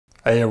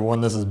Hey everyone,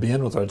 this is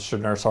Ben with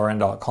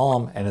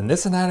RegisteredNurseRN.com, and in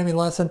this anatomy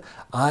lesson,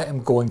 I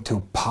am going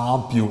to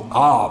pump you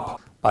up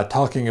by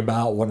talking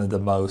about one of the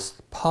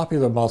most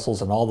popular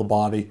muscles in all the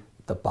body,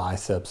 the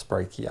biceps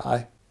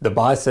brachii. The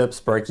biceps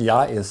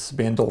brachii is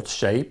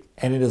spindle-shaped,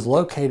 and it is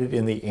located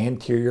in the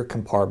anterior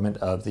compartment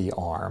of the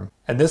arm.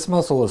 And this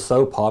muscle is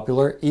so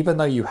popular, even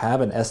though you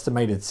have an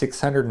estimated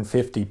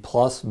 650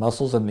 plus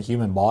muscles in the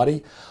human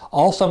body,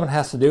 all someone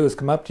has to do is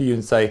come up to you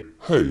and say,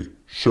 "Hey,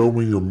 show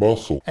me your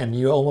muscle." And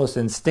you almost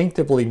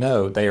instinctively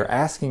know they are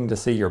asking to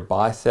see your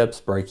biceps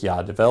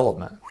brachii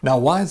development. Now,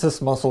 why is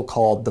this muscle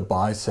called the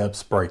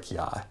biceps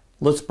brachii?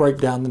 Let's break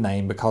down the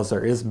name because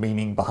there is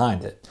meaning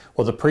behind it.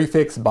 Well, the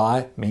prefix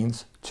bi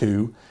means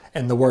two,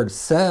 and the word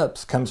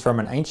ceps comes from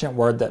an ancient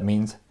word that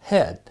means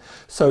head.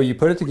 So you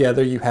put it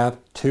together, you have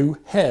two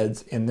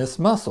heads in this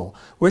muscle,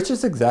 which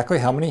is exactly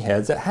how many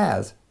heads it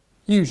has.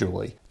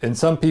 Usually. In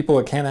some people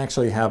it can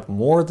actually have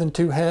more than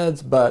two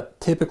heads,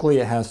 but typically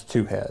it has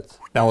two heads.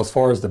 Now as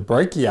far as the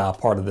brachii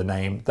part of the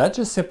name, that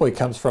just simply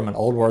comes from an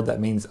old word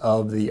that means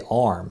of the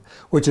arm,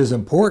 which is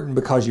important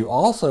because you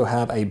also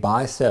have a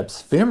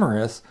biceps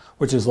femoris,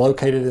 which is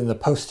located in the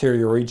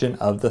posterior region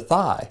of the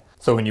thigh.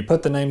 So when you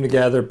put the name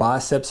together,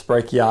 biceps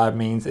brachii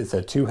means it's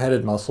a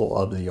two-headed muscle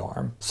of the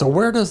arm. So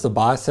where does the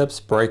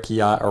biceps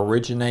brachii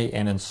originate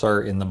and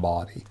insert in the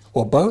body?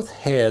 Well, both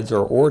heads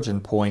or origin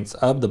points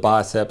of the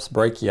biceps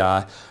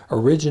brachii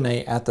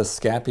originate at the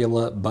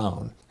scapula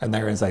bone. And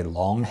there is a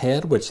long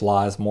head which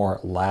lies more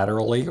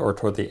laterally or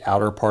toward the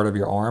outer part of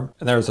your arm.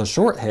 And there is a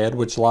short head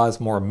which lies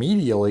more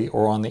medially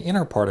or on the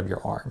inner part of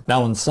your arm.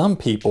 Now in some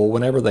people,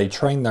 whenever they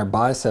train their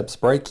biceps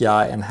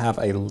brachii and have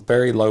a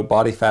very low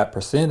body fat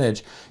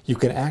percentage, you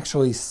can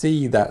actually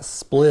see that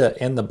split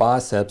in the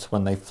biceps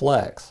when they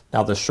flex.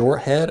 Now the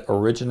short head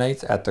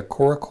originates at the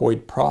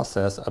coracoid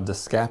process of the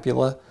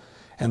scapula,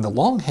 and the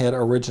long head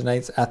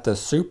originates at the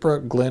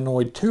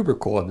supraglenoid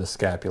tubercle of the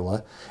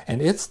scapula,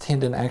 and its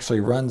tendon actually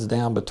runs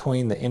down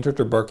between the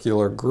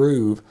intertubercular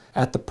groove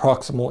at the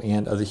proximal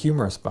end of the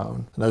humerus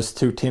bone. And those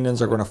two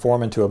tendons are going to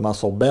form into a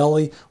muscle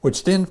belly,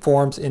 which then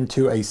forms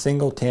into a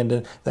single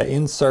tendon that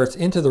inserts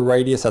into the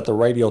radius at the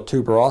radial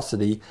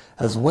tuberosity,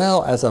 as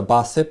well as a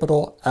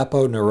bicipital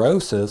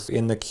aponeurosis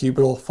in the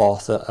cubital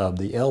fossa of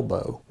the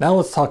elbow. Now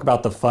let's talk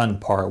about the fun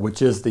part,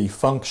 which is the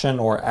function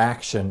or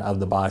action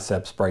of the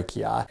biceps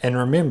brachii.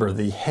 And remember,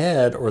 the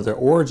head or the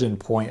origin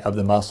point of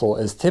the muscle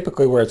is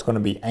typically where it's going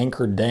to be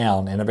anchored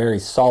down in a very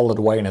solid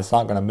way and it's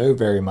not going to move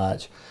very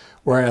much.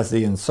 Whereas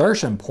the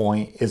insertion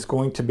point is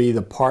going to be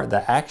the part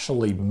that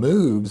actually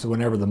moves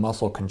whenever the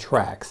muscle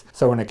contracts.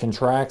 So when it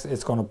contracts,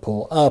 it's going to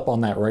pull up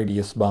on that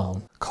radius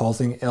bone,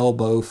 causing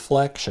elbow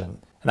flexion.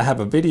 And I have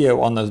a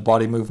video on those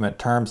body movement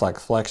terms like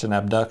flexion,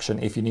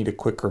 abduction, if you need a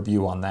quick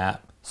review on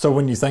that. So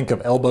when you think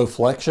of elbow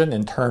flexion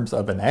in terms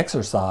of an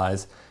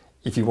exercise,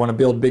 if you want to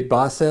build big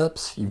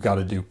biceps, you've got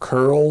to do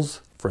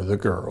curls for the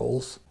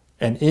girls.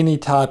 And any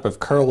type of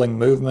curling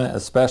movement,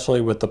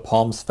 especially with the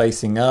palms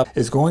facing up,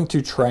 is going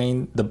to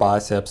train the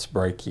biceps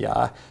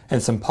brachii.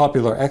 And some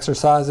popular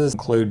exercises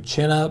include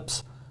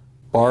chin-ups,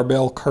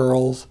 barbell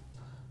curls,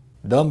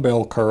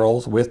 dumbbell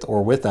curls with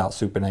or without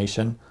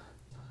supination,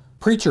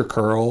 preacher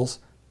curls,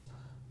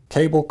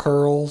 cable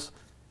curls,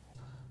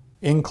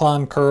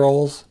 incline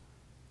curls,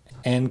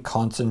 and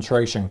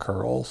concentration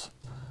curls.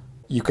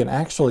 You can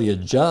actually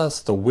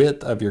adjust the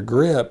width of your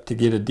grip to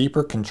get a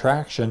deeper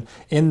contraction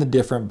in the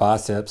different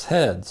biceps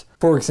heads.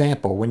 For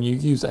example, when you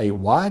use a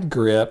wide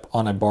grip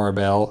on a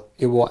barbell,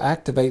 it will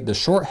activate the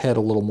short head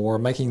a little more,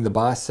 making the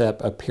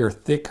bicep appear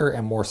thicker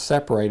and more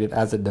separated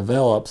as it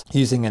develops.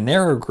 Using a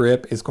narrow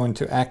grip is going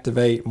to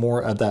activate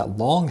more of that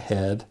long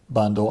head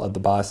bundle of the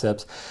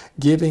biceps,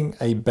 giving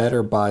a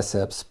better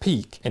biceps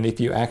peak. And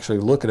if you actually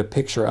look at a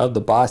picture of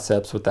the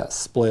biceps with that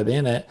split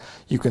in it,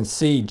 you can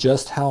see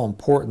just how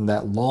important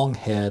that long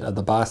head of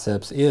the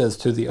biceps is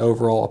to the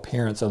overall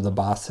appearance of the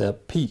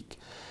bicep peak.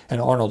 And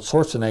Arnold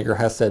Schwarzenegger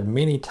has said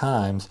many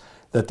times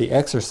that the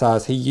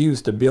exercise he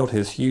used to build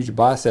his huge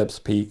biceps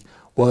peak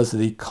was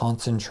the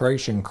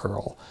concentration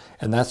curl.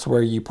 And that's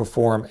where you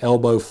perform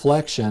elbow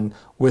flexion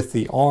with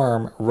the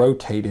arm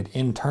rotated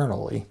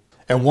internally.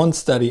 And one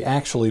study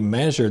actually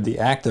measured the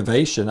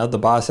activation of the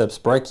biceps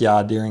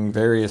brachii during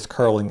various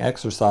curling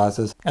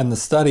exercises. And the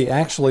study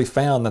actually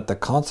found that the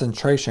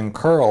concentration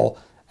curl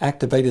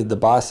activated the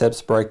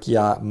biceps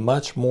brachii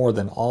much more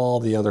than all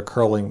the other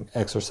curling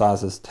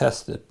exercises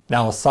tested.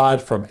 Now,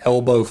 aside from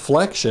elbow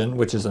flexion,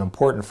 which is an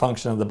important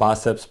function of the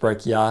biceps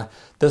brachii,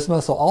 this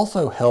muscle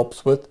also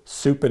helps with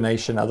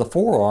supination of the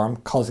forearm,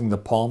 causing the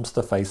palms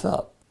to face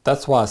up.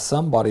 That's why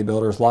some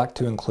bodybuilders like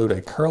to include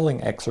a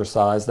curling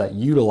exercise that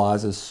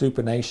utilizes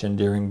supination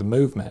during the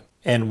movement.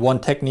 And one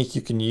technique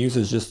you can use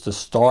is just to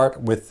start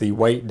with the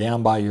weight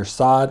down by your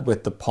side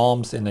with the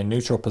palms in a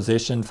neutral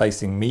position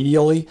facing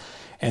medially.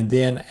 And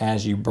then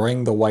as you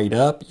bring the weight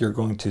up, you're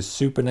going to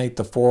supinate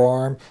the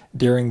forearm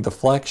during the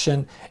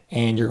flexion,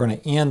 and you're going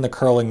to end the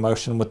curling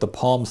motion with the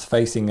palms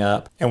facing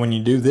up. And when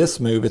you do this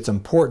move, it's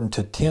important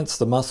to tense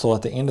the muscle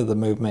at the end of the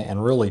movement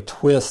and really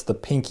twist the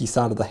pinky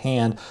side of the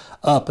hand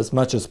up as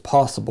much as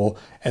possible.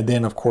 And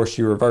then of course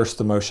you reverse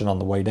the motion on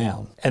the way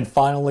down. And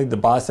finally, the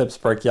biceps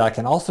brachii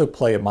can also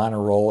play a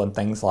minor role in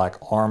things like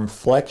arm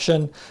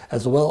flexion,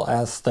 as well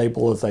as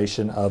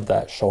stabilization of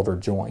that shoulder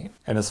joint.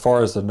 And as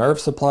far as the nerve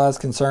supply is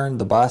concerned,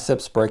 the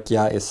biceps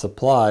brachii is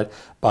supplied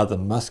by the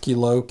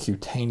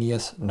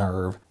musculocutaneous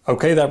nerve.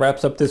 Okay, that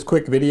wraps up this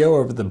quick video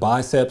over the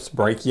biceps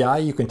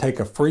brachii. You can take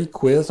a free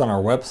quiz on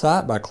our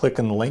website by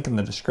clicking the link in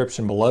the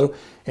description below.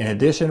 In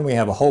addition, we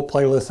have a whole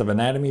playlist of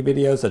anatomy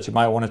videos that you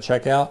might want to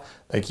check out.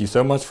 Thank you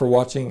so much for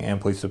watching, and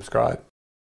please subscribe.